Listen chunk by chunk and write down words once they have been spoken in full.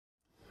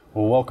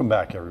Well, welcome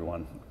back,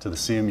 everyone, to the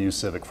CMU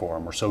Civic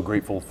Forum. We're so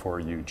grateful for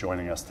you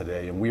joining us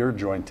today, and we are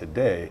joined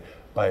today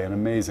by an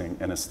amazing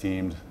and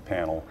esteemed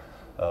panel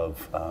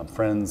of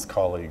friends,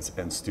 colleagues,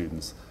 and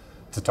students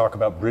to talk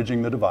about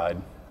bridging the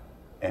divide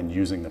and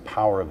using the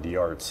power of the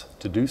arts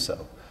to do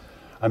so.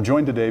 I'm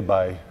joined today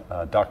by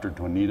Dr.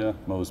 Dwanita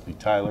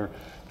Mosby-Tyler.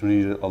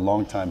 Dwanita, a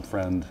longtime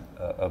friend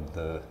of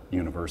the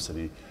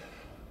university.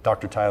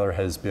 Dr. Tyler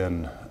has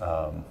been,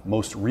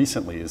 most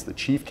recently, is the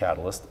chief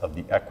catalyst of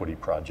the Equity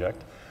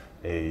Project,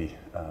 a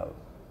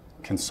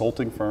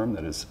consulting firm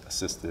that has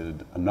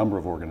assisted a number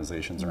of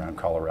organizations around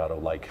Colorado,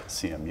 like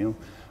CMU,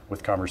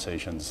 with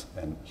conversations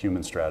and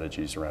human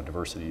strategies around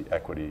diversity,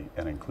 equity,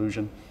 and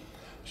inclusion.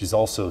 She's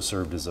also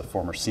served as a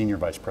former senior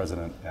vice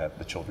president at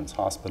the Children's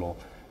Hospital,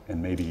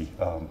 and maybe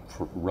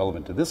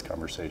relevant to this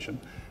conversation,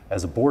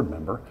 as a board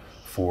member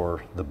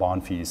for the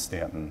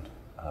Bonfils-Stanton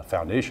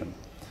Foundation.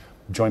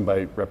 Joined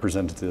by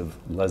Representative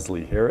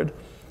Leslie Herod,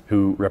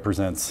 who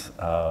represents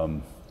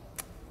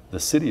the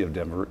city of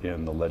Denver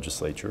in the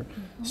legislature,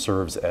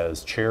 serves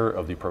as chair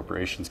of the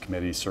Appropriations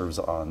Committee, serves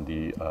on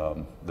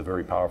the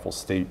very powerful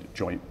State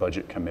Joint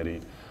Budget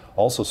Committee,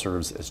 also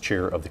serves as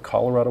chair of the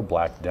Colorado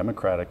Black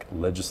Democratic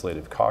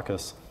Legislative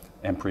Caucus,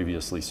 and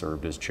previously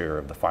served as chair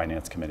of the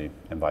Finance Committee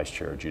and vice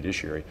chair of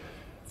Judiciary.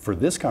 For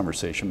this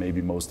conversation,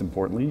 maybe most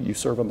importantly, you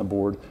serve on the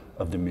board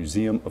of the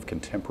Museum of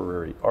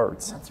Contemporary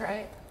Arts. That's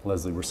right.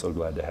 Leslie, we're so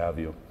glad to have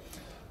you.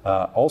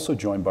 Also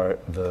joined by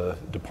the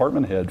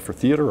department head for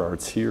theater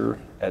arts here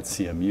at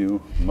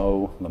CMU,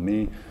 Mo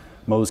Lamy.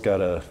 Mo's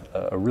got a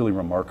really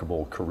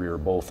remarkable career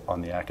both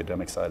on the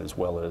academic side as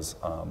well as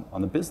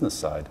on the business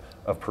side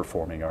of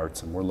performing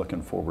arts, and we're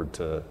looking forward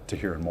to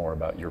hearing more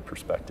about your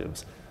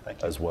perspectives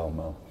as well,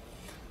 Mo.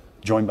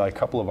 Joined by a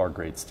couple of our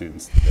great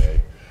students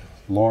today.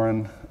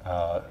 Lauren,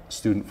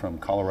 student from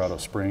Colorado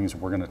Springs.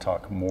 We're going to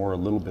talk more a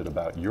little bit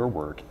about your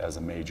work as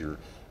a major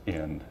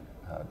in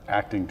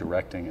acting,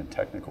 directing, and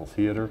technical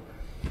theater.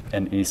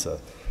 And Isa.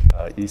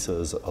 Isa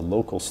is a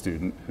local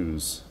student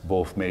who's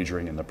both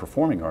majoring in the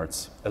performing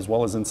arts as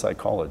well as in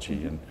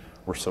psychology, and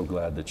we're so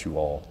glad that you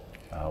all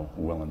are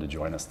willing to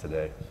join us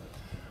today.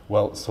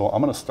 Well, so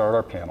I'm going to start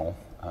our panel,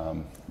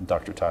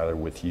 Dr. Tyler,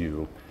 with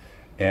you.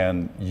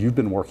 And you've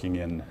been working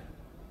in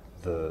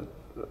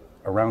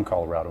around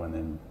Colorado and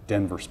in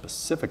Denver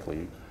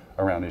specifically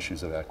around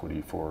issues of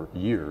equity for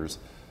years.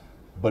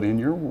 But in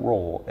your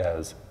role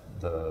as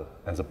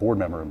a board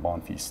member in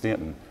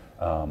Bonfils-Stanton,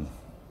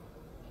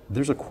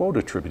 there's a quote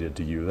attributed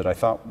to you that I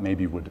thought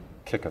maybe would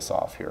kick us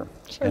off here.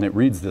 Sure. And it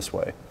reads this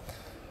way: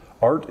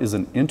 "Art is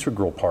an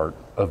integral part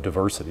of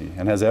diversity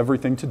and has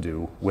everything to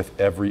do with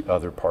every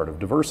other part of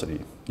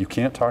diversity. You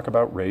can't talk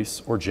about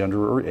race or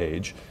gender or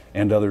age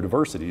and other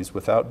diversities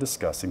without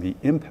discussing the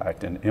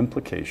impact and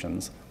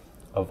implications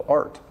of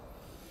art.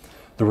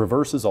 The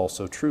reverse is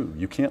also true.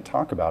 You can't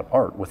talk about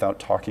art without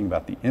talking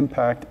about the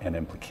impact and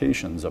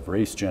implications of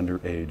race,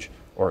 gender, age,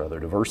 or other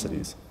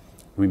diversities.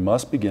 We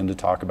must begin to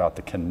talk about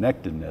the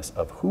connectedness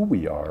of who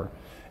we are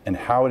and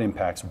how it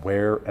impacts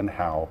where and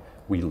how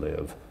we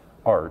live.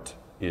 Art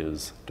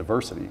is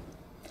diversity."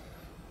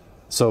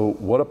 So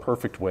what a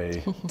perfect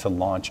way to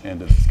launch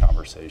into this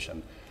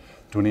conversation.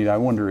 Dwanita, I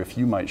wonder if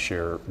you might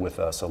share with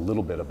us a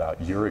little bit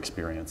about your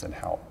experience and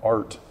how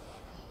art,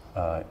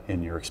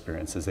 in your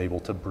experience, is able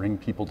to bring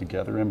people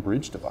together and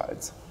bridge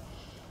divides.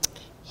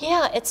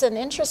 Yeah, it's an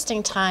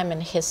interesting time in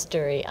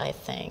history, I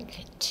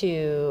think,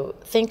 to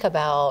think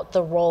about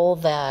the role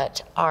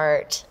that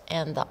art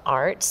and the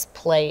arts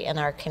play in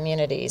our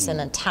communities in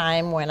a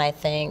time when I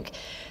think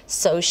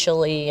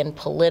socially and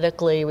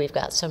politically we've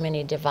got so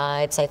many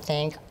divides. I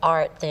think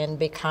art then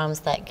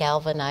becomes that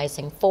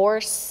galvanizing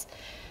force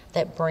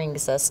that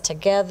brings us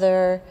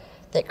together,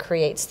 that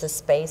creates the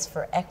space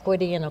for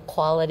equity and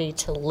equality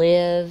to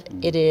live.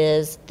 It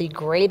is the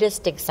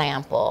greatest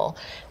example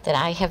that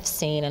I have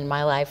seen in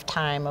my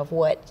lifetime of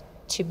what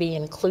to be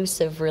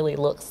inclusive really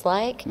looks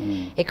like.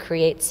 It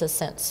creates a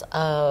sense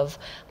of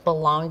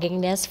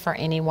belongingness for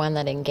anyone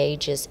that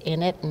engages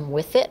in it and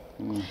with it.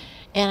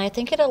 And I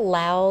think it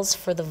allows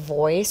for the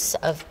voice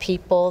of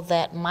people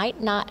that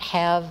might not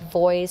have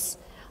voice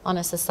on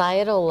a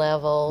societal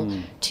level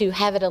to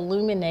have it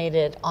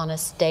illuminated on a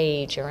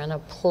stage or in a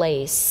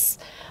place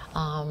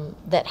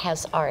that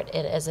has art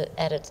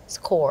at its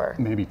core.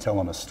 Maybe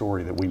telling a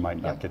story that we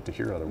might not get to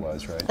hear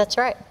otherwise, right? That's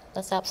right.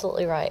 That's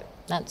absolutely right.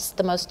 That's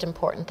the most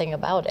important thing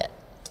about it.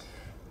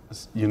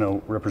 You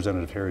know,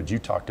 Representative Herod, you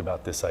talked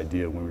about this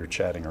idea when we were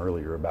chatting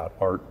earlier about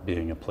art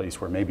being a place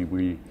where maybe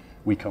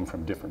we come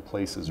from different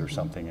places or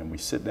something, and we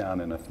sit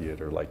down in a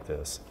theater like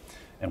this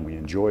and we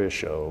enjoy a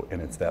show,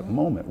 and it's that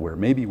moment where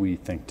maybe we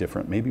think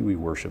different, maybe we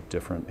worship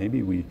different,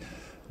 maybe we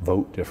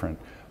vote different,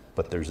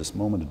 but there's this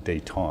moment of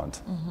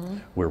détente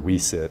where we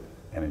sit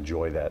and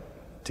enjoy that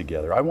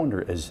together. I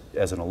wonder,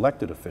 as an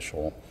elected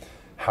official,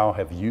 how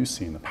have you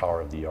seen the power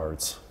of the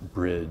arts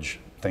bridge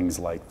things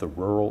like the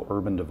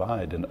rural-urban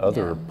divide and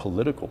other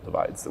political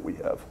divides that we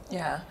have.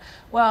 Yeah,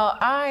 well,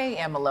 I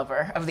am a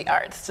lover of the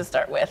arts to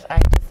start with.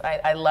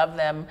 I love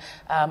them.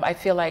 I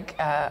feel like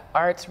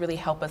arts really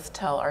help us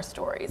tell our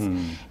stories.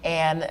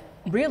 And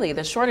really,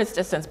 the shortest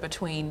distance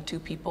between two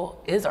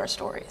people is our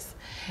stories.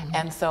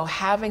 And so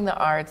having the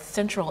arts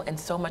central in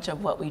so much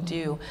of what we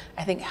do,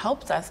 I think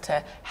helps us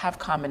to have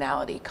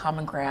commonality,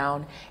 common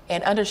ground,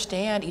 and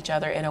understand each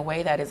other in a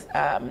way that is,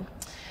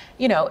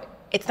 you know,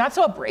 it's not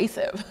so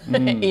abrasive,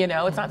 you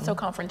know, it's not so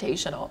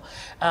confrontational,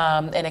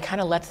 and it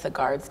kind of lets the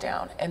guards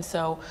down. And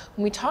so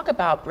when we talk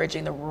about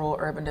bridging the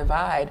rural-urban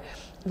divide,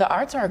 the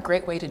arts are a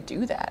great way to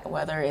do that,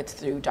 whether it's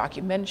through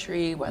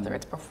documentary, whether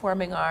it's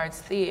performing arts,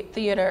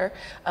 theater.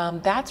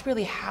 That's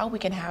really how we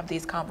can have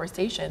these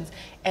conversations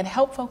and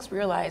help folks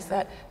realize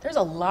that there's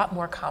a lot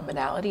more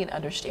commonality and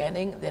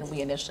understanding than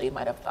we initially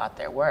might have thought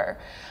there were.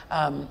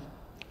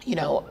 You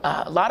know,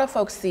 a lot of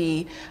folks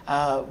see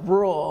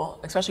rural,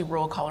 especially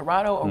rural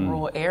Colorado or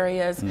rural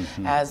areas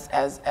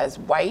as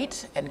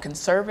white and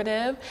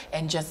conservative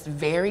and just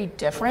very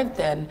different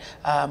than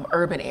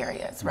urban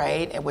areas,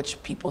 right? And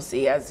which people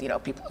see as, you know,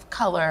 people of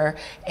color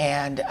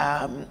and,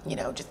 you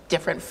know, just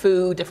different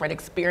food, different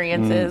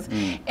experiences.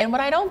 And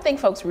what I don't think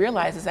folks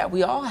realize is that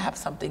we all have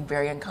something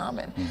very in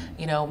common.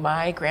 You know,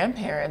 my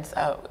grandparents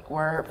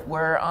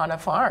were on a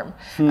farm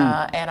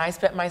and I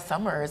spent my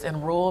summers in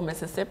rural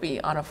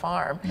Mississippi on a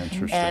farm.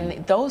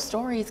 And those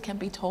stories can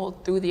be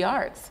told through the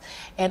arts.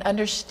 And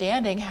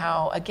understanding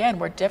how, again,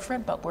 we're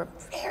different, but we're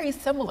very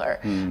similar,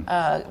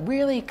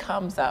 really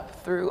comes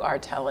up through our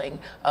telling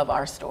of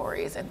our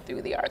stories and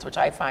through the arts, which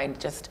I find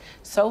just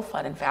so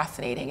fun and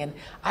fascinating. And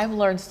I've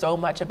learned so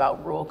much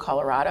about rural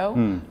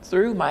Colorado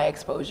through my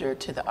exposure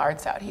to the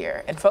arts out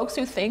here. And folks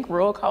who think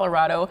rural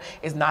Colorado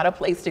is not a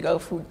place to go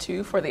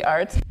to for the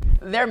arts,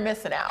 they're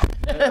missing out.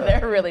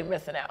 They're really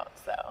missing out.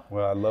 So.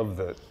 Well, I love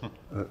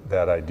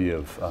that idea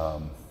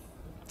of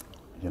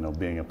you know,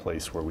 being a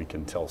place where we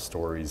can tell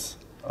stories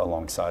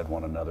alongside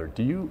one another.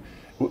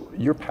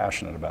 You're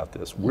passionate about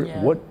this.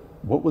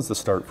 What was the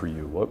start for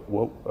you?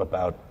 What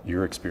about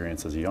your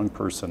experience as a young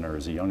person or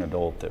as a young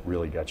adult that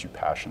really got you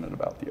passionate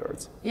about the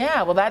arts?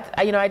 Yeah, well,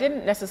 you know, I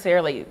didn't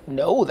necessarily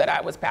know that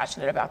I was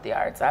passionate about the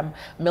arts. I'm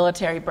a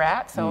military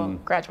brat, so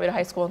graduated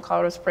high school in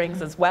Colorado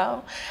Springs as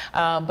well.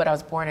 But I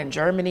was born in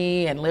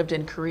Germany and lived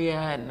in Korea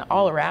and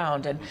all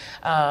around,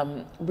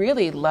 and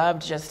really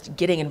loved just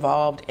getting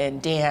involved in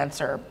dance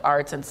or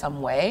arts in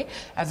some way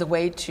as a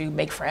way to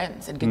make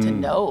friends and get to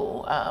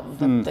know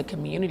the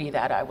community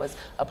that I was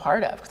a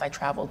part of, because I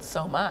traveled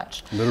so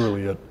much.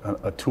 Literally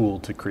a tool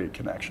to create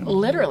connection.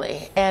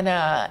 Literally,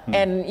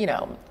 and you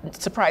know,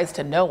 surprise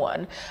to no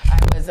one, I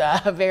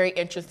was very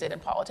interested in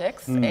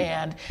politics,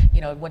 and you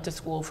know, went to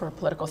school for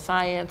political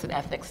science and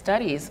ethnic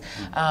studies.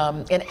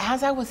 And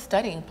as I was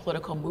studying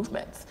political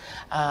movements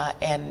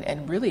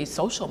and really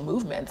social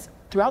movements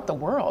throughout the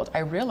world, I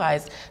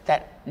realized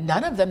that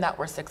none of them that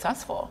were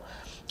successful,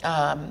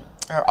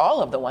 or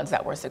all of the ones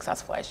that were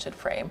successful, I should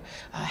frame,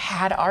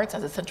 had arts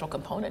as a central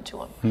component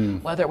to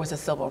them. Whether it was the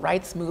civil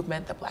rights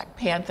movement, the Black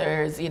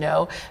Panthers, you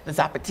know, the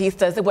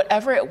Zapatistas,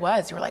 whatever it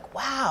was, you were like,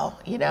 wow,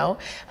 you know,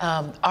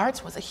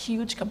 arts was a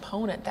huge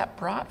component that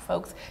brought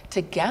folks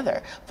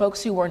together.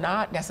 Folks who were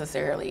not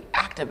necessarily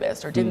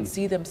activists or didn't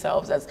see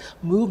themselves as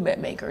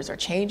movement makers or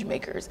change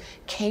makers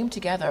came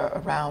together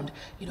around,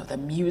 you know, the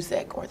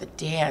music or the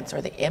dance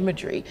or the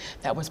imagery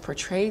that was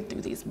portrayed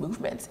through these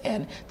movements,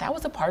 and that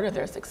was a part of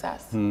their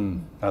success.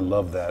 I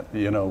love that.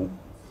 You know,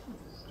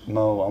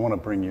 Mo, I want to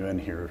bring you in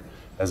here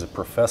as a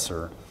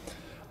professor.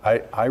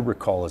 I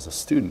recall as a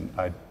student,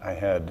 I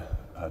had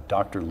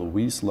Dr.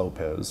 Luis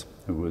Lopez,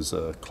 who was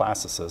a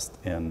classicist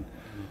in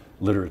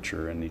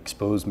literature, and he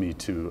exposed me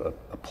to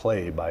a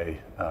play by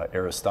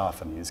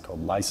Aristophanes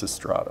called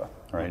Lysistrata,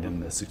 right?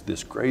 And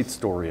this great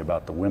story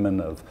about the women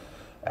of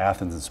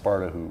Athens and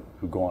Sparta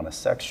who go on a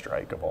sex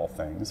strike, of all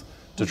things,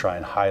 to try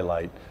and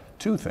highlight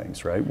two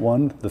things, right?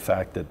 One, the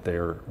fact that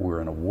we're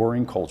in a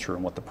warring culture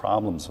and what the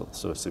problems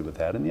associated with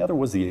that, and the other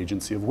was the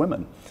agency of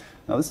women.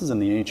 Now, this is in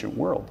the ancient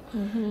world,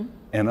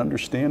 and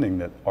understanding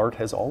that art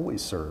has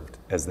always served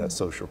as that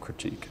social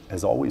critique,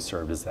 has always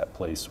served as that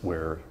place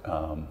where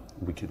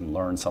we can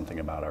learn something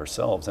about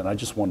ourselves. And I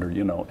just wonder,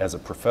 you know, as a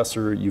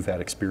professor, you've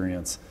had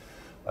experience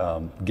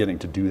getting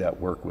to do that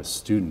work with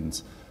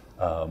students.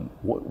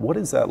 What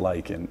is that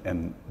like,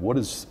 and what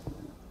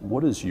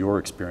has your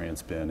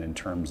experience been in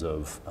terms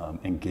of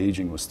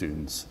engaging with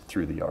students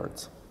through the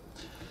arts?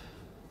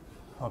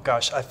 Oh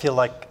gosh, I feel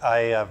like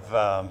I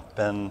have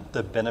been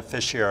the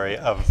beneficiary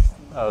of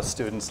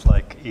students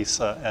like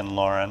Isa and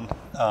Lauren.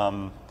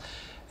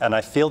 And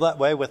I feel that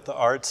way with the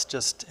arts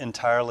just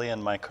entirely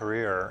in my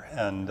career.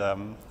 And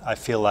I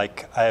feel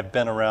like I have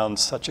been around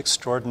such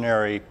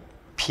extraordinary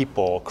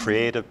people,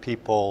 creative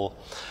people,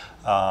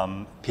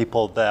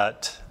 people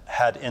that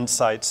had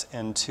insights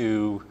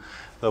into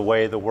the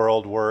way the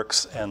world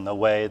works and the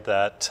way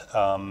that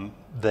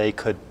they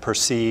could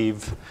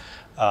perceive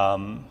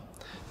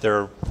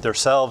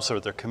themselves or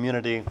their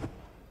community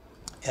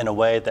in a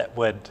way that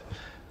would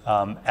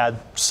add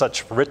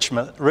such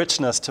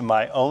richness to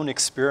my own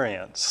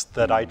experience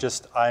that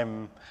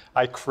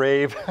I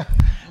crave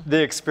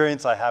the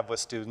experience I have with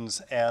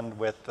students and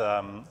with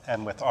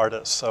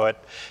artists. So it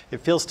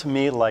feels to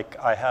me like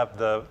I have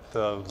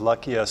the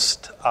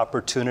luckiest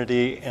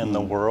opportunity in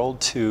the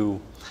world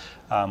to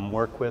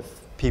work with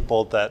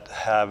people that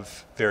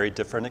have very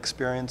different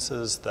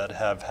experiences, that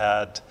have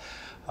had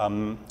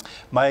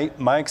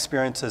my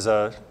experience as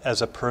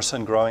a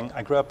person growing.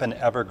 I grew up in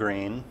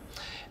Evergreen,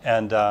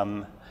 and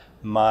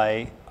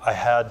I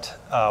had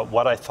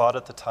what I thought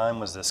at the time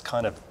was this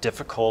kind of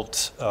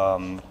difficult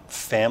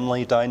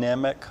family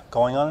dynamic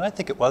going on, and I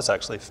think it was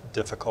actually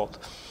difficult,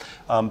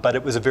 but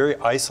it was a very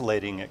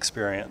isolating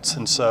experience.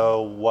 And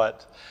so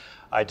what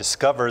I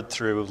discovered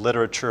through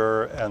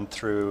literature and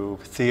through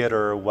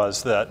theater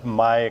was that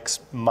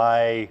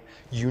my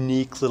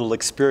unique little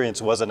experience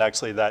wasn't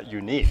actually that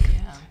unique,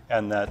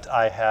 and that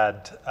I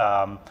had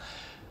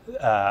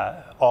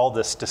all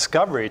this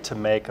discovery to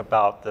make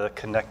about the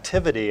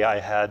connectivity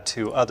I had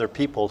to other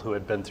people who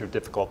had been through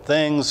difficult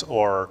things,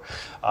 or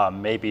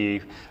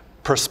maybe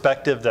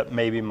perspective that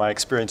maybe my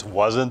experience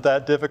wasn't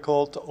that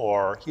difficult,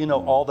 or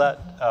all that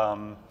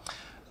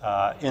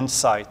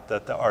insight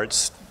that the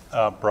arts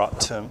brought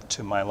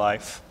to my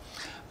life.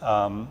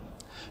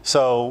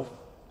 So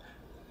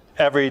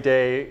every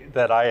day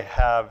that I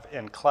have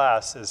in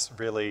class is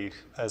really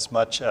as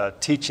much a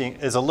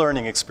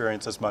learning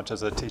experience as much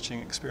as a teaching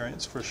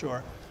experience, for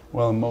sure.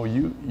 Well, Mo,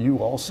 you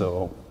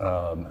also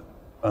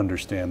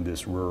understand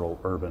this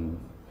rural-urban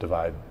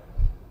divide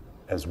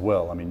as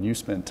well. I mean, you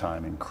spent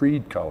time in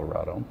Creed,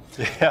 Colorado,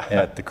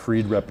 at the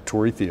Creed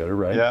Repertory Theater,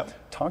 right? Yeah.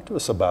 Talk to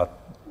us about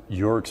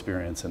your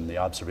experience and the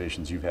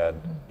observations you've had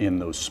in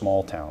those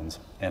small towns,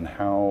 and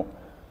how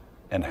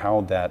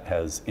that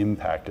has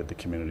impacted the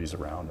communities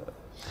around it.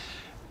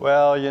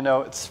 Well,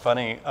 it's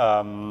funny.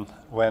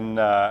 When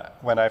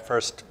I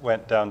first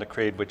went down to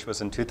Creed, which was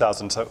in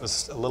 2000, so it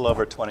was a little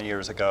over 20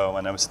 years ago,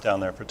 and I was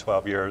down there for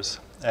 12 years.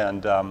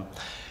 And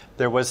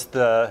there was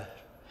the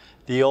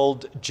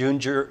old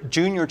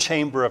Junior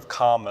Chamber of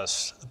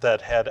Commerce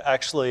that had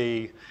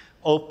actually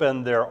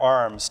opened their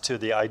arms to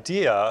the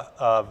idea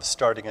of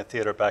starting a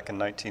theater back in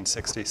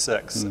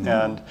 1966.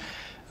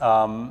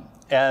 Mm-hmm.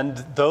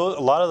 And a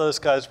lot of those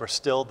guys were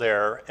still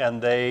there,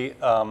 and they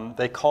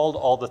called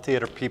all the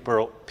theater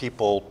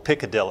people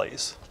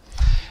Piccadillys.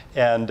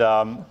 And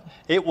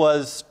it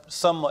was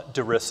somewhat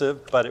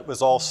derisive, but it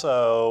was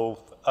also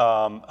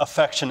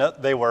affectionate.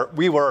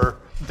 We were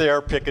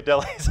their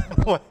Piccadillys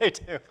in a way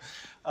too.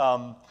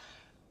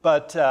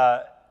 But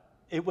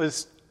it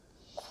was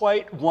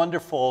quite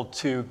wonderful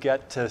to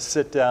get to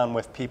sit down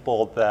with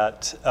people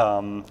that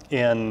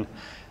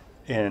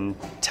in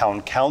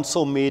town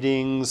council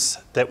meetings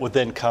that would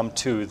then come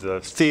to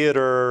the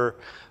theater.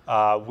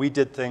 We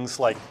did things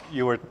like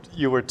you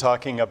were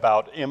talking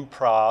about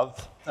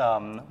improv.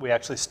 We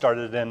actually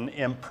started an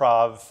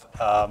improv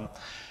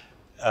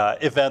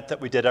event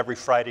that we did every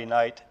Friday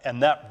night,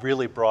 and that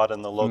really brought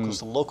in the locals.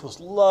 The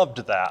locals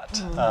loved that.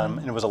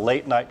 And it was a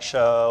late night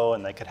show,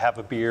 and they could have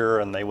a beer,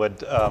 and they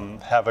would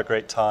have a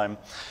great time.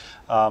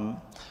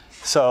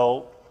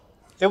 So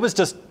it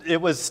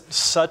was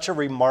such a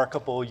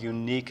remarkable,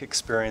 unique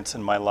experience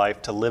in my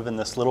life to live in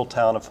this little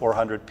town of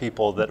 400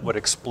 people that would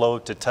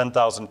explode to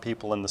 10,000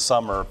 people in the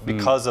summer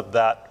because of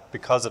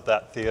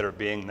that theater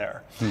being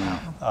there.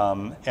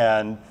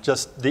 And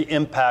just the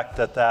impact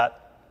that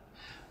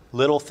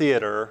little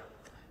theater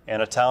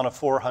and a town of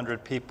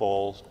 400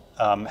 people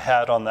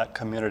had on that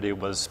community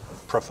was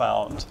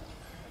profound.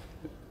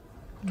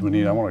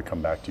 Juanita, I want to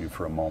come back to you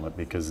for a moment,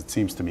 because it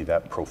seems to me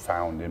that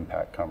profound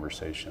impact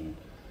conversation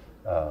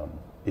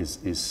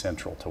is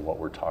central to what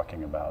we're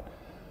talking about.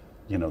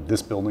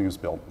 This building was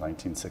built in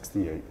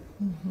 1968.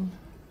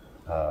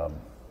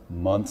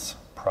 Months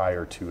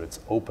prior to its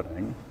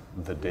opening,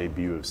 the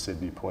debut of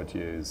Sidney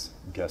Poitier's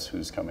Guess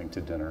Who's Coming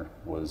to Dinner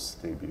was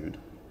debuted,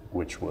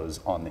 which was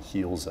on the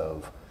heels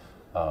of,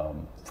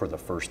 for the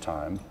first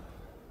time,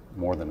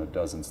 more than a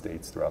dozen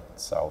states throughout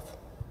the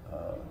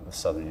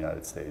southern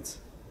United States,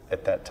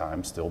 at that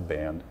time still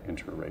banned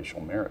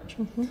interracial marriage.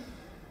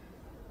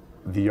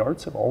 The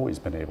arts have always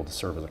been able to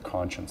serve as a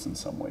conscience in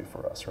some way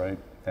for us, right?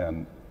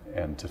 And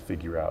to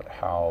figure out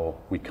how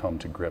we come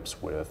to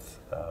grips with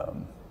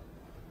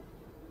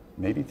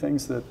maybe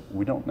things that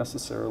we don't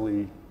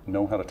necessarily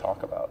know how to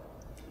talk about.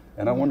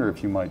 And I wonder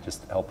if you might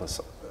just help us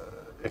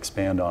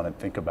expand on and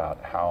think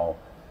about how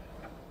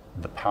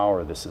the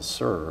power this has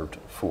served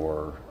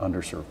for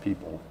underserved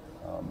people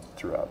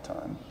throughout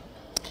time.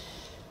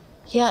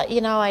 Yeah,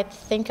 I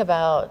think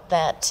about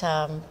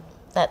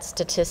that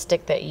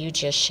statistic that you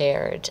just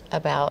shared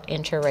about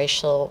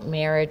interracial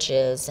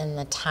marriages and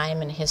the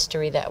time in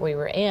history that we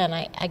were in.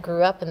 I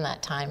grew up in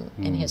that time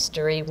in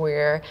history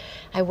where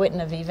I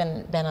wouldn't have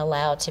even been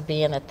allowed to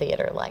be in a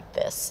theater like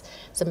this.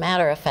 As a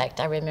matter of fact,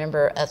 I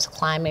remember us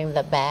climbing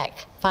the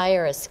back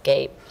fire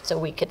escape so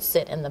we could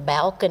sit in the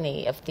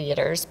balcony of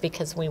theaters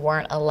because we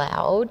weren't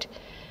allowed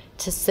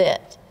to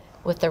sit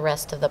with the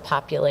rest of the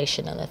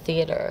population in the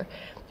theater.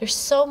 There's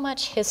so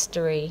much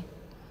history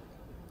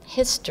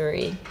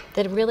history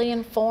that really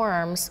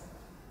informs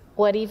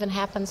what even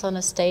happens on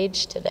a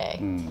stage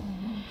today.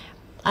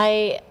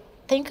 I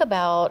think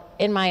about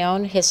in my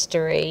own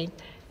history,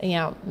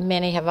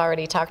 many have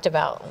already talked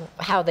about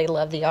how they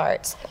love the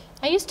arts.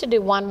 I used to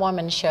do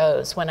one-woman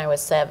shows when I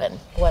was 7.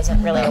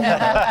 Wasn't really a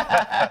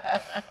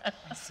woman.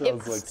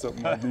 Sounds like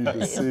something I need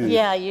to see.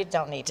 Yeah, you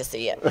don't need to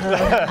see it.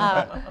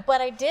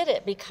 But I did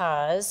it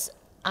because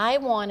I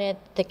wanted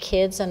the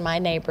kids in my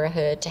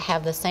neighborhood to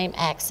have the same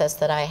access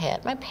that I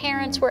had. My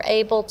parents were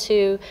able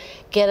to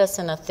get us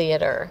in a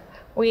theater.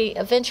 We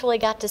eventually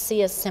got to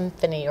see a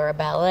symphony or a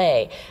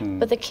ballet,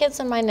 but the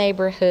kids in my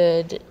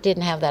neighborhood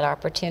didn't have that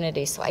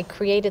opportunity, so I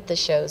created the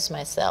shows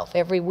myself.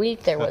 Every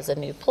week there was a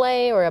new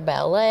play or a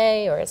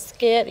ballet or a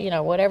skit,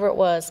 whatever it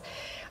was,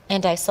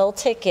 and I sold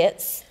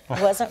tickets.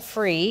 It wasn't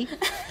free.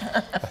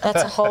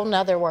 That's a whole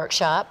nother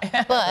workshop,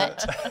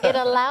 but it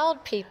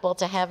allowed people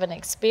to have an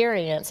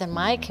experience in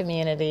my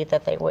community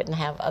that they wouldn't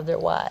have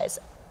otherwise.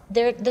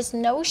 This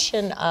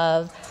notion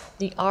of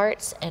the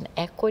arts and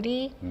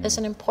equity is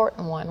an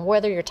important one,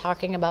 whether you're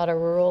talking about a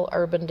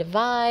rural-urban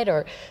divide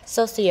or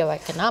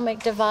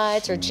socioeconomic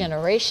divides or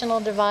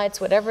generational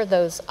divides, whatever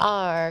those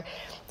are.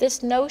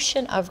 This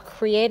notion of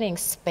creating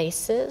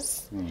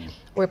spaces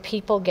where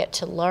people get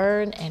to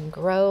learn and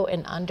grow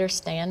and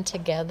understand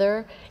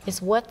together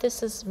is what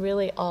this is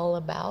really all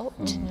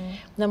about.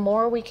 The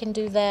more we can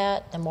do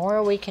that, the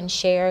more we can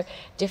share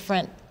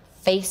different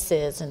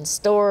faces and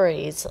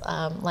stories,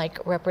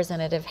 like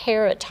Representative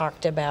Harrod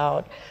talked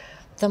about,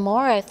 the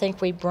more I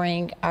think we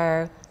bring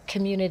our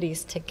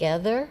communities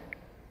together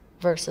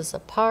versus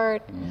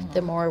apart,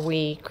 the more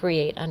we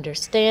create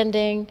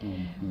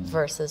understanding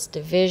versus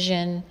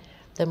division,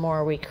 the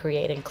more we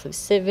create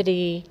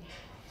inclusivity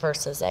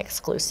versus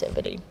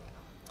exclusivity.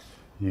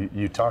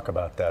 You talk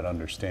about that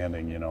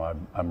understanding,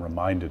 I'm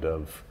reminded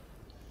of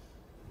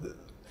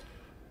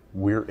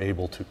we're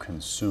able to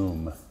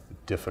consume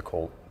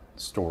difficult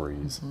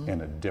stories in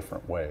a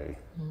different way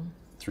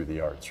through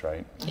the arts,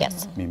 right?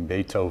 Yes. I mean,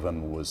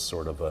 Beethoven was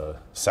sort of a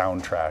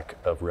soundtrack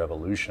of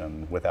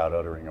revolution without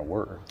uttering a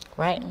word.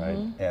 Right.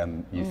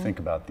 And you think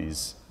about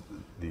these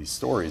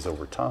stories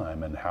over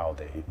time and how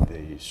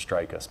they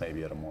strike us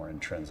maybe at a more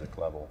intrinsic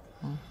level.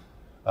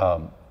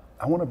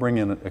 I want to bring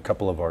in a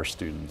couple of our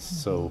students.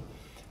 So,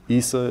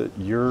 Isa,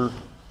 you're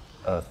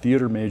a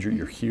theater major,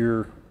 you're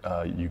here,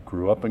 you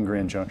grew up in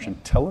Grand Junction.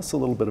 Tell us a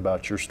little bit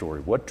about your story.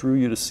 What drew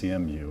you to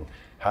CMU?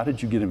 How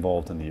did you get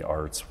involved in the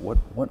arts?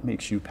 What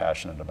makes you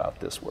passionate about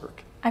this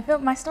work? I feel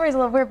my story's a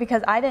little weird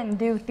because I didn't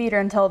do theater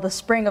until the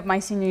spring of my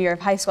senior year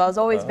of high school. I was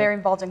always very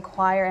involved in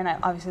choir, and I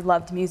obviously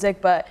loved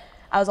music, but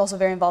I was also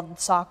very involved in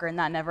soccer, and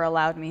that never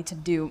allowed me to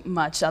do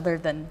much other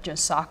than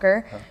just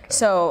soccer.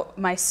 So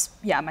my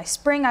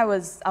spring, I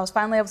was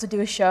finally able to do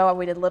a show.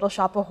 We did Little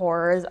Shop of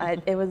Horrors.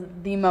 It was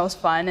the most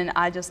fun, and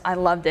I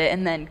loved it.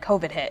 And then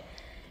COVID hit,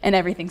 and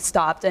everything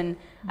stopped. And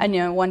I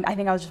think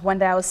one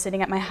day I was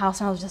sitting at my house,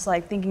 and I was just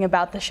like thinking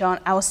about the show.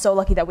 And I was so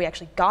lucky that we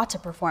actually got to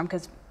perform,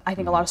 because I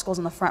think a lot of schools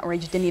in the Front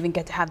Range didn't even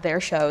get to have their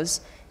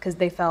shows because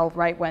they fell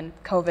right when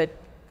COVID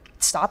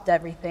stopped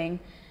everything.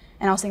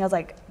 And I was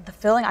like, the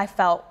feeling I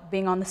felt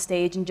being on the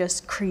stage and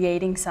just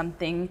creating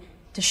something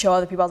to show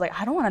other people, I was like,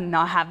 I don't want to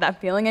not have that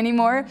feeling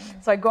anymore.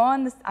 So I go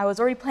on this, I was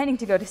already planning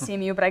to go to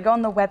CMU, but I go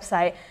on the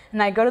website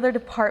and I go to their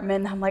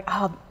department, and I'm like,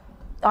 oh,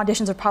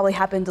 auditions have probably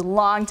happened a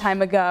long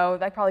time ago.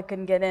 I probably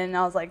couldn't get in. And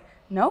I was like,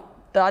 nope,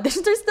 the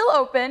auditions are still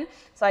open.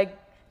 So I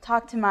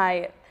talked to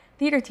my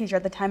theater teacher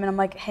at the time, and I'm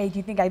like, hey, do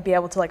you think I'd be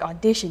able to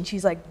audition?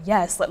 She's like,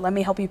 yes, let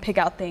me help you pick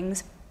out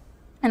things.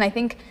 And I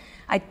think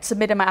I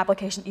submitted my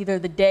application either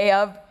the day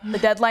of the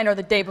deadline or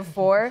the day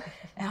before,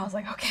 and I was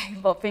like, okay,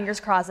 well, fingers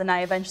crossed. And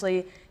I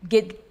eventually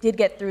did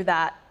get through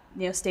that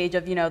stage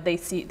of they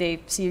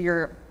see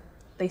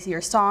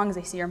your songs,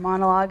 they see your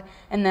monologue,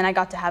 and then I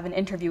got to have an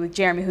interview with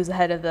Jeremy, who's the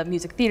head of the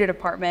music theater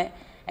department,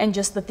 and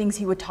just the things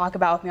he would talk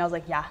about with me, I was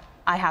like, yeah,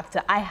 I have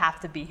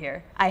to be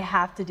here. I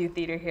have to do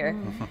theater here.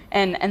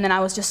 And then I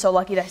was just so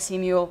lucky that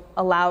CMU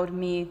allowed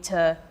me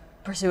to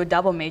pursue a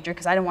double major,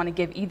 because I didn't want to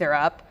give either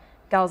up.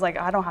 I was like,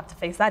 I don't have to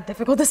face that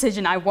difficult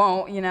decision. I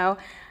won't,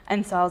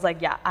 And so I was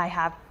like, yeah, I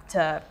have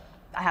to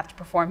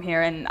perform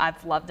here, and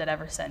I've loved it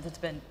ever since. It's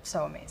been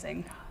so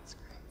amazing.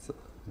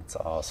 It's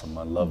awesome.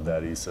 I love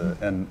that, Isa.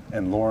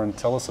 And Lauren,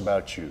 tell us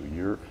about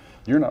you.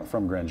 You're not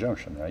from Grand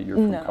Junction, right? You're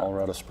from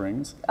Colorado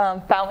Springs.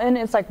 Fountain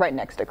is right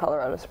next to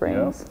Colorado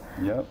Springs.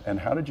 Yep. And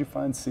how did you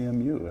find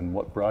CMU, and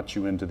what brought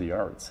you into the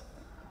arts?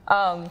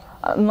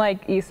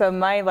 Like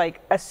Isa,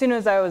 as soon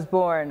as I was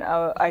born,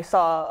 I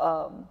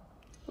saw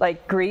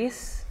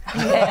Grease,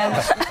 and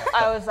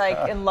I was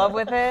in love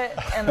with it,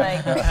 and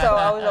so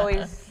I was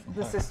always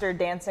the sister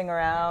dancing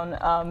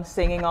around,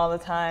 singing all the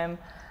time,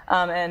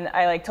 and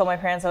I told my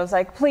parents, I was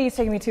like, please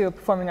take me to a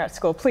performing arts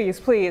school,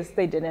 please.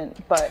 They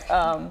didn't, but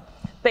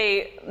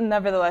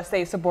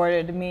they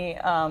supported me,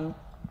 and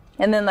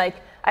then I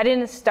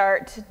didn't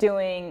start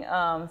doing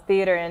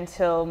theater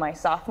until my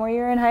sophomore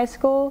year in high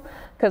school,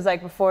 because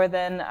before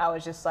then I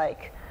was just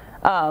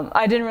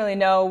I didn't really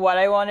know what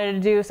I wanted to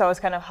do, so I was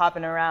kind of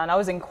hopping around. I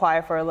was in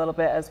choir for a little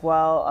bit as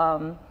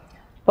well,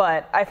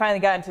 but I finally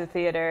got into the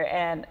theater,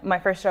 and my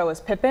first show was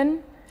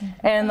Pippin.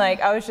 And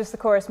like I was just the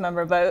chorus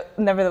member, but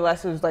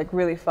nevertheless it was like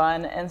really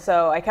fun. And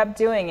so I kept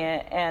doing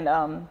it,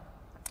 and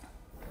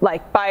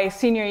like by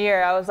senior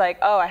year I was like,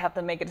 oh, I have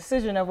to make a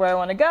decision of where I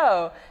want to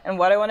go and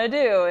what I want to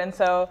do. And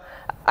so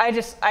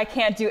I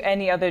can't do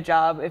any other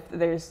job if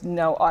there's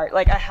no art.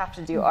 Like I have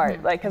to do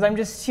art, like because I'm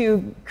just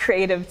too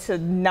creative to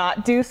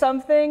not do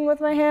something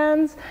with my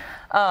hands.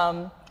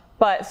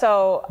 But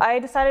so I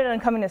decided on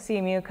coming to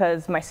CMU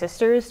because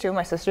two of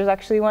my sisters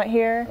actually went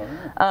here,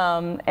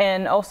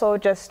 and also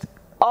just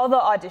all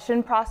the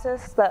audition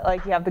process that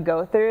like you have to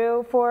go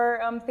through for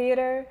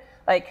theater.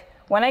 Like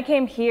when I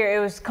came here, it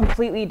was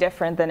completely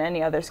different than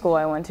any other school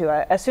I went to.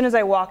 As soon as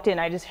I walked in,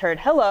 I just heard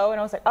hello, and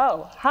I was like,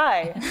 oh,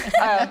 hi.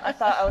 I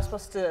thought it was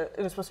supposed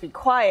to be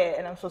quiet,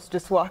 and I'm supposed to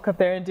just walk up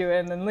there and do it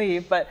and then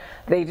leave. But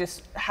they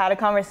just had a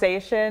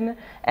conversation,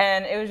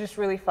 and it was just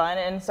really fun.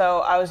 And so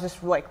I was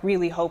just like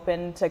really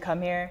hoping to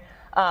come here.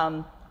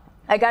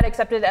 I got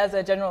accepted as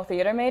a general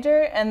theater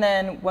major, and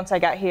then once I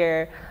got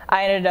here,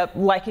 I ended up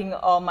liking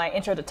all my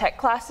intro to tech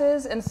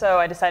classes, and so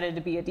I decided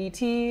to be a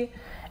DT.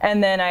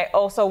 And then I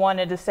also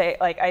wanted to say,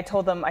 like, I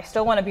told them I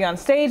still want to be on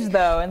stage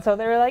though, and so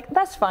they were like,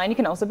 that's fine, you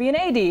can also be an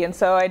AD. And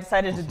so I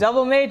decided to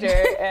double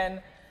major, and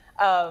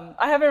I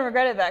haven't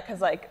regretted that because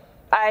like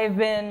I've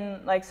been,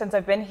 like since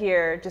I've been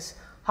here, just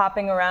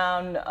hopping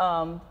around,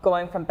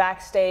 going from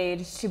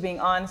backstage to being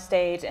on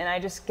stage, and I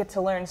just get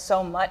to learn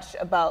so much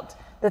about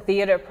the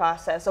theater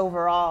process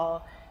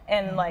overall.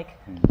 And like,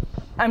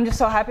 I'm just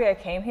so happy I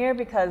came here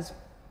because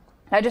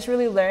I just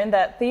really learned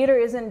that theater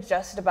isn't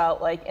just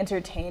about like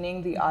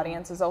entertaining the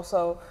audience, it's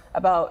also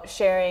about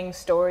sharing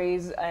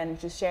stories and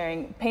just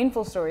sharing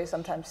painful stories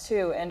sometimes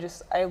too. And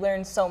just, I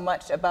learned so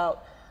much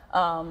about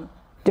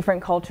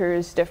different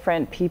cultures,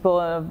 different people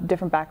of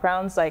different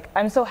backgrounds. Like,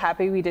 I'm so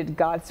happy we did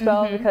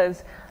Godspell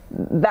because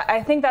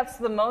I think that's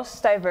the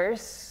most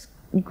diverse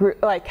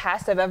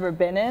cast I've ever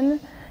been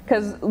in.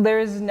 Because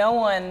there's no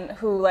one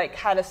who like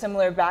had a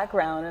similar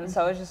background, and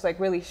so I was just like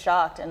really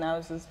shocked, and I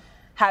was just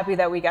happy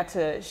that we got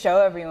to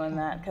show everyone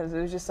that, because it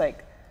was just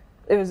like,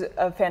 it was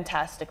a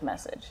fantastic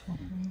message.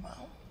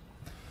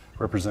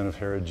 Representative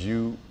Harrod,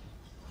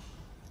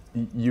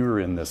 you're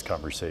in this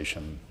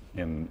conversation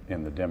in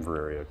the Denver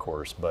area, of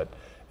course, but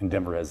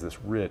Denver has this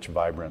rich,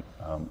 vibrant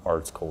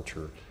arts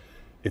culture.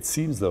 It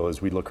seems though,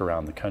 as we look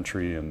around the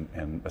country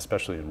and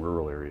especially in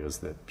rural areas,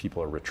 that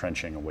people are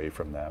retrenching away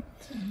from that.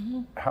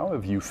 How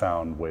have you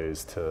found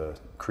ways to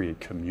create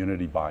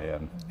community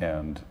buy-in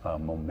and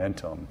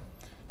momentum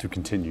to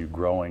continue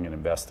growing and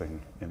investing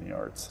in the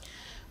arts?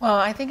 Well,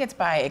 I think it's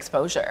by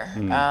exposure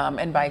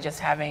and by just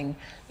having,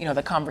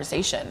 the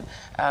conversation.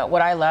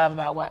 What I love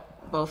about what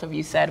both of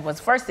you said was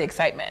first the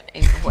excitement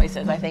in your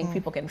voices. I think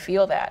people can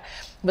feel that.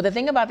 But the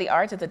thing about the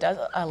arts is it does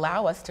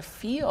allow us to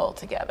feel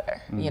together,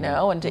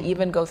 and to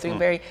even go through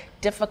very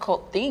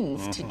difficult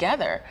things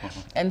together.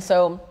 And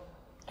so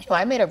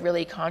I made a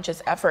really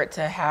conscious effort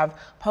to have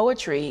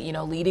poetry,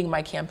 leading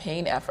my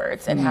campaign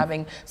efforts, and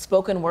having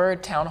spoken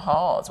word town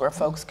halls where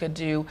folks could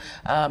do,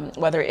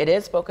 whether it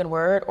is spoken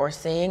word or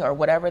sing or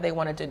whatever they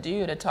wanted to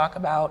do, to talk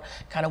about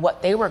kind of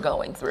what they were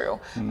going through,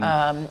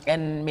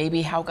 and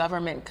maybe how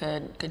government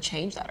could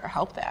change that or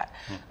help that.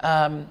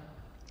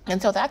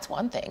 And so that's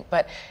one thing.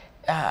 But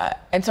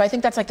and so I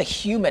think that's like the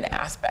human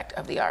aspect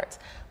of the arts.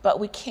 But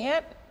we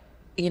can't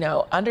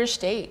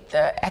understate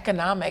the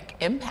economic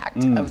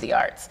impact of the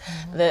arts,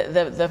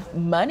 the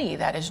money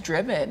that is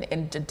driven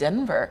into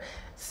Denver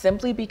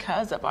simply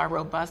because of our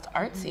robust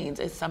art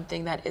scenes is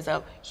something that is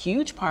a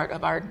huge part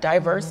of our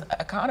diverse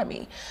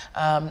economy.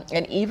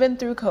 And even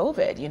through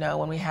COVID,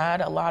 when we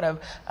had a lot of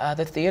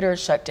the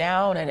theaters shut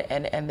down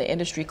and the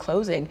industry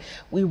closing,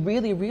 we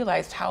really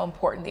realized how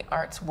important the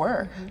arts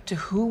were to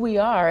who we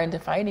are and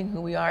defining who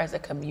we are as a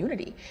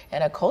community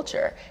and a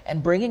culture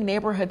and bringing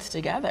neighborhoods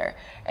together.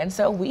 And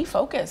so we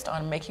focused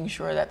on making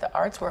sure that the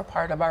arts were a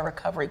part of our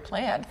recovery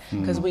plan,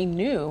 because we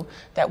knew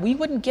that we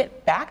wouldn't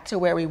get back to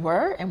where we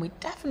were, and we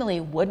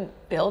definitely wouldn't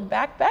build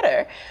back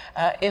better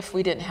if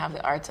we didn't have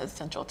the arts as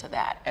central to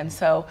that. And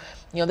so,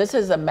 this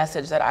is a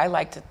message that I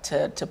like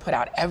to put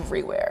out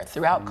everywhere,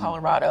 throughout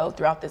Colorado,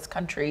 throughout this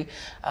country,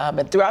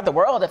 and throughout the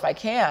world if I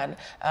can,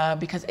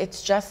 because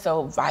it's just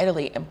so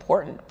vitally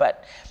important.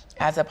 But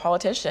as a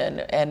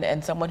politician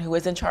and someone who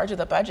is in charge of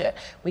the budget,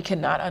 we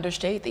cannot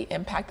understate the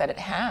impact that it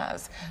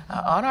has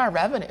on our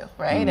revenue,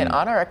 right? And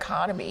on our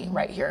economy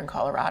right here in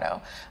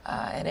Colorado.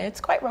 And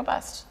it's quite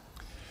robust.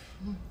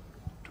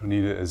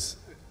 Donita,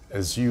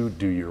 as you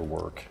do your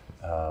work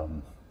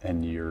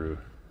and you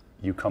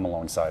come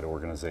alongside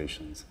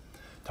organizations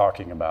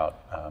talking about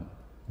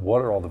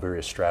what are all the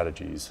various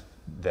strategies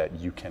that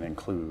you can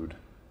include,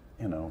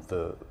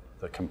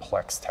 the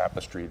complex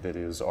tapestry that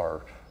is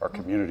our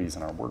communities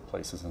and our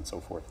workplaces and so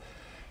forth.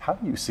 How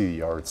do you see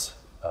the arts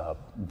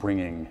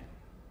bringing,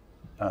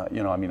 I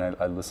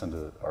listen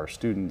to our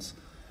students,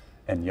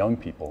 and young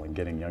people, and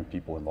getting young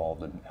people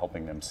involved and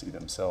helping them see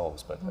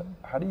themselves. But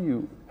how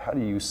do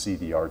you see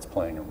the arts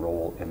playing a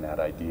role in that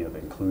idea of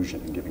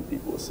inclusion and giving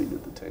people a seat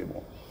at the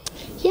table?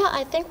 Yeah,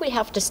 I think we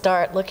have to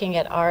start looking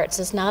at arts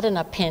as not an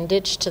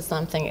appendage to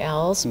something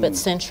else, but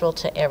central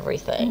to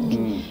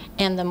everything.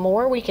 And the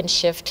more we can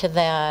shift to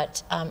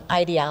that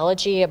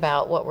ideology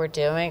about what we're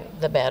doing,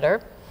 the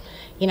better.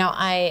 You know,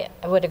 I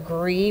would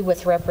agree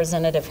with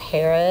Representative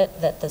Harrod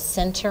that the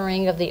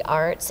centering of the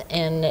arts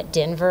in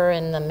Denver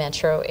and the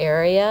metro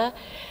area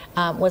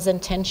was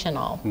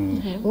intentional.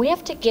 We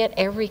have to get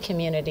every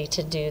community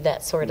to do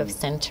that sort of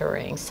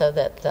centering so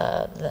that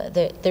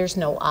there's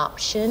no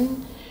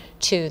option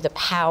to the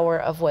power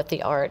of what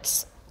the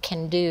arts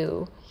can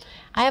do.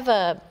 I have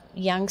a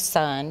young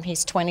son,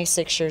 he's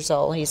 26 years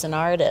old, he's an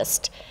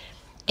artist,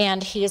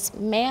 and he has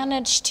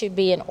managed to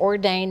be an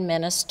ordained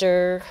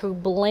minister who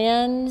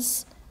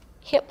blends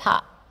hip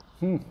hop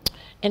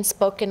and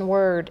spoken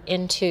word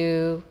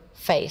into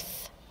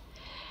faith.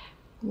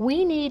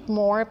 We need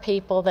more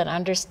people that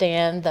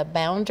understand the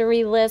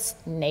boundaryless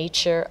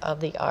nature of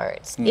the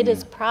arts. It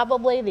is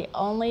probably the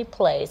only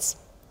place,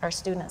 our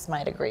students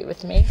might agree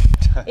with me,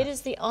 it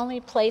is the only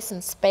place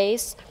and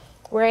space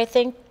where I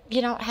think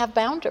you don't have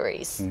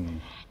boundaries.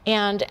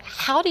 And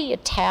how do you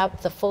tap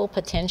the full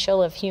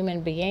potential of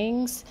human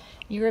beings?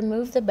 You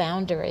remove the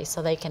boundary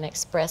so they can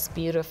express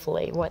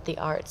beautifully what the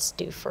arts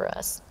do for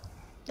us.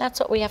 That's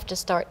what we have to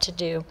start to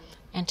do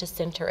and to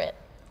center it.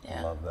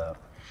 I love that.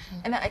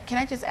 And can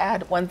I just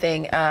add one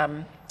thing?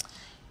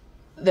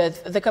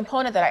 The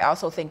component that I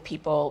also think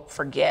people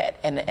forget,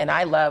 and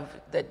I love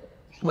that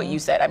what you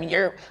said. I mean,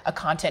 you're a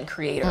content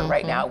creator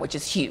right now, which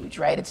is huge,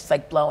 right? It's just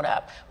like blown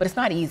up, but it's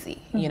not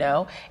easy, you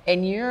know?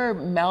 And you're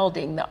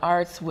melding the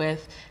arts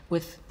with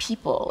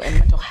people and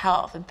mental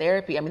health and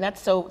therapy. I mean,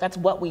 that's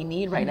what we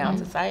need right now in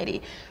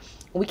society.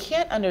 We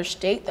can't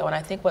understate though, and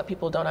I think what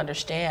people don't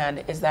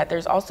understand is that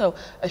there's also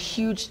a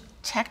huge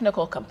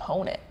technical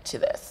component to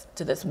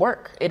this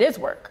work. It is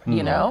work,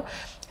 you know?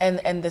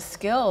 And the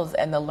skills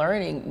and the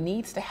learning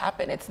needs to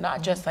happen. It's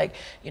not just like,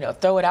 you know,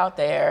 throw it out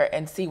there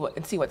and see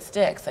what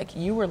sticks. Like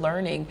you were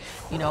learning,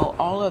 you know,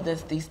 all of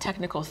these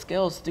technical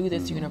skills through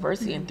this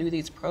university and through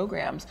these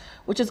programs,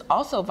 which is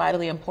also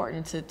vitally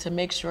important to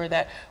make sure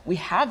that we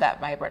have that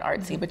vibrant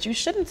art scene. But you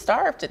shouldn't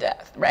starve to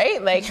death,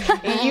 right? Like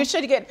you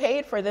should get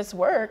paid for this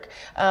work,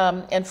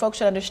 and folks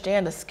should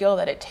understand the skill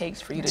that it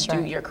takes for you to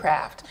do your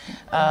craft.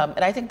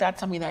 And I think that's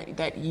something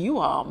that you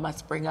all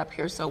must bring up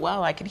here so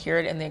well. I can hear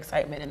it in the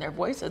excitement in their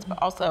voices, but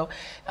also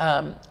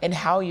in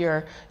how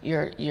you're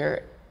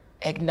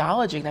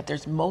acknowledging that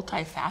there's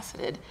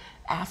multifaceted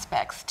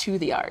aspects to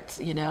the arts,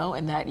 you know,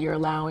 and that you're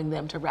allowing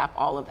them to wrap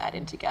all of that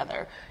in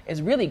together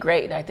is really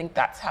great. And I think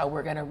that's how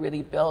we're going to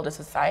really build a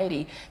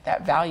society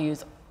that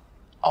values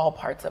all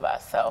parts of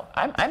us. So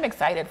I'm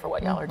excited for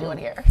what y'all are doing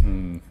here.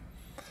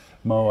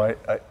 Mo,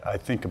 I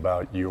think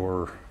about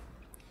you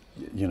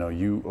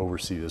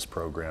oversee this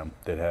program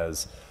that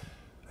has,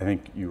 I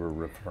think you were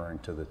referring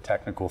to the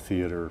technical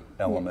theater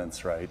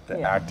elements, right?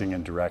 The acting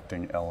and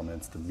directing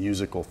elements, the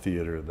musical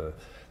theater,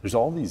 there's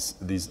all these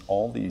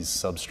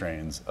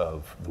substrains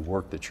of the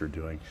work that you're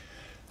doing.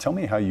 Tell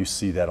me how you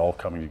see that all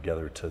coming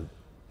together to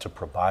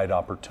provide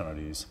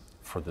opportunities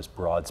for this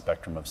broad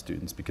spectrum of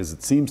students, because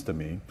it seems to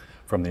me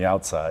from the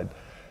outside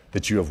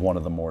that you have one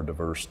of the more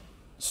diverse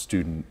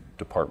student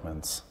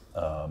departments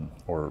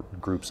or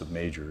groups of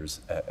majors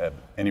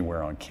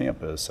anywhere on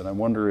campus. And I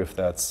wonder if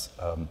that's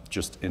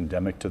just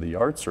endemic to the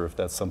arts, or if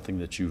that's something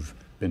that you've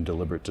been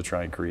deliberate to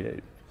try and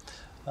create.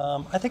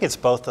 I think it's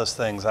both those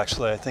things,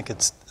 actually. I think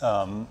it's,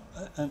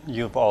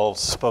 you've all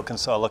spoken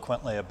so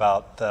eloquently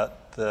about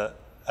the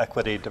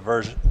equity,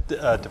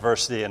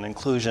 diversity, and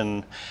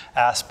inclusion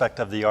aspect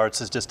of the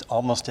arts is just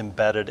almost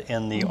embedded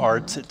in the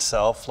arts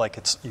itself, like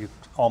you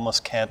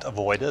almost can't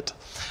avoid it.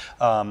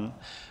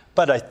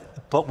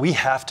 But we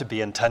have to be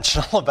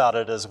intentional about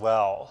it as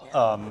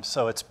well.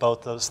 So it's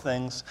both those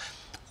things.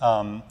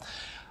 I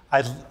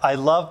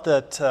love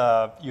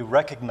that you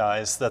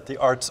recognize that the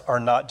arts are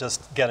not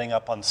just getting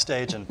up on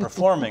stage and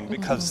performing,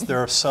 because there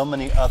are so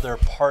many other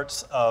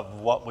parts of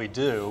what we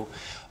do.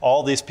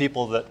 All these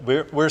people that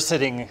we're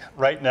sitting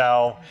right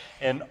now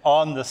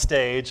on the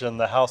stage, and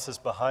the house is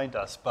behind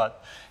us,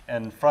 but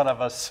in front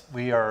of us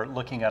we are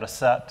looking at a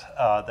set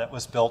that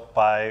was built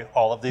by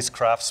all of these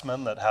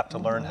craftsmen that have to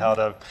learn how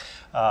to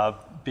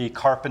be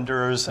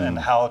carpenters and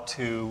how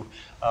to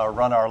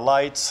run our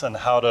lights and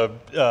how to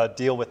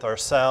deal with our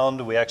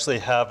sound. We actually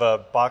have a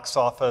box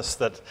office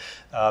that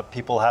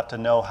people have to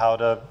know how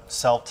to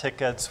sell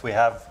tickets. We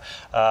have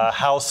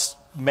house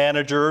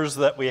managers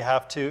that they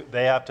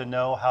have to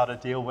know how to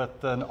deal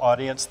with an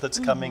audience that's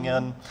coming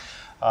in.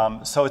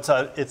 So it's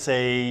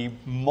a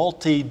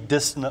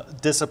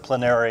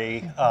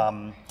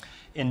multidisciplinary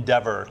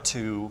endeavor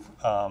to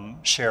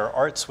share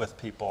arts with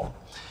people.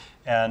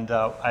 And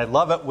I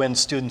love it when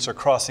students are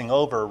crossing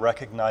over,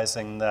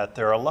 recognizing that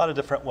there are a lot of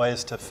different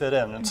ways to fit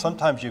in. And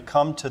sometimes you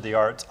come to the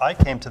arts. I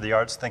came to the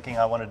arts thinking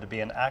I wanted to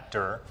be an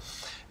actor,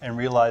 and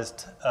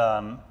realized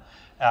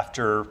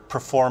after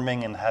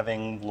performing and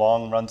having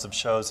long runs of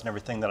shows and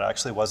everything, that I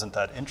actually wasn't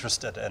that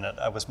interested in it.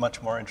 I was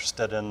much more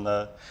interested in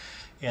the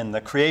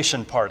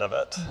creation part of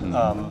it.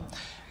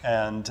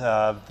 And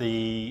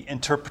the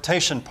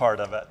interpretation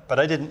part of it. But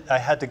I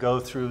had to go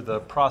through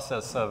the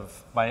process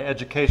of my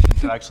education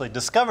to actually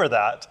discover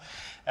that.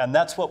 And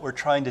that's what we're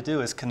trying to do,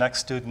 is connect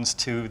students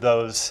to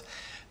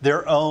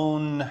their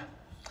own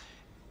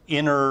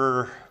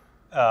inner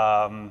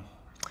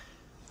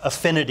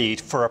affinity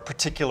for a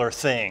particular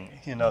thing,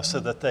 so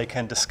that they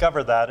can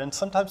discover that. And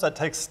sometimes that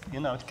takes,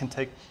 it can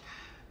take,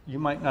 you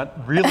might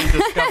not really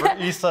discover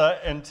Isa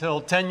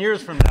until 10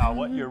 years from now,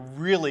 what you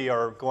really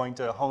are going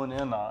to hone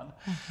in on.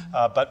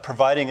 But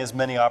providing as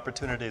many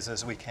opportunities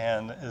as we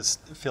can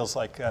feels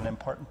like an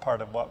important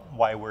part of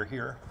why we're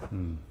here.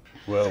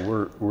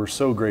 Well, we're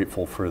so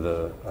grateful for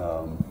the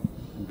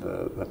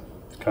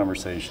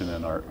conversation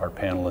and our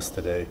panelists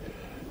today.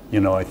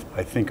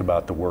 I think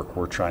about the work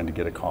we're trying to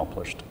get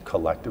accomplished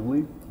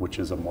collectively, which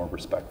is a more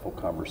respectful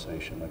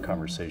conversation, a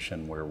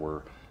conversation where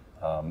we're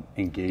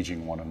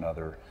engaging one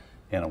another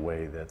in a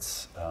way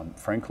that's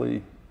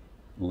frankly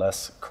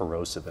less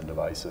corrosive and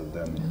divisive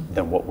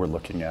than what we're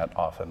looking at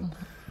often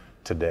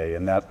today.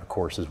 And that, of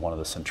course, is one of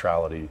the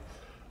centrality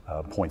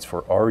points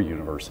for our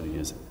university,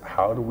 is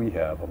how do we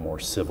have a more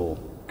civil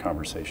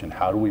conversation?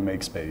 How do we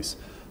make space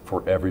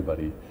for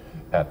everybody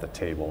at the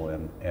table?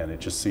 And it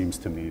just seems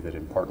to me that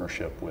in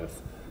partnership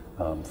with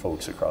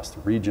folks across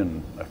the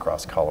region,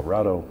 across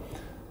Colorado,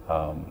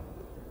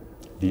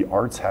 the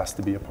arts has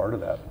to be a part of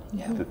that.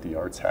 Yeah. That the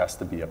arts has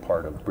to be a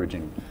part of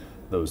bridging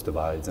those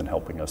divides and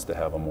helping us to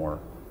have a more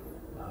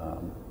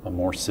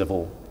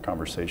civil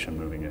conversation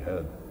moving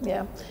ahead.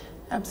 Yeah,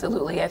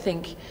 absolutely. I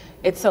think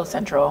it's so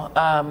central.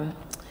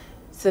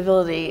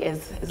 Civility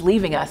is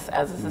leaving us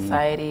as a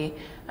society.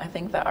 I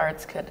think the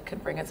arts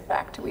could bring us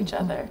back to each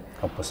other.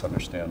 Help us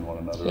understand one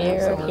another.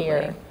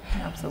 Here.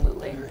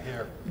 Absolutely.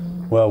 Here.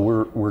 Well,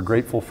 we're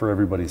grateful for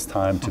everybody's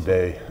time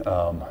today.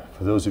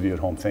 For those of you at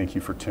home, thank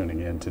you for tuning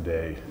in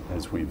today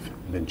as we've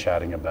been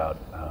chatting about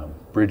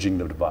bridging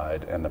the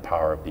divide and the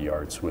power of the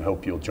arts. We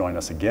hope you'll join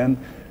us again,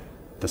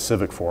 the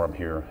Civic Forum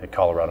here at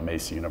Colorado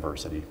Mesa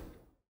University.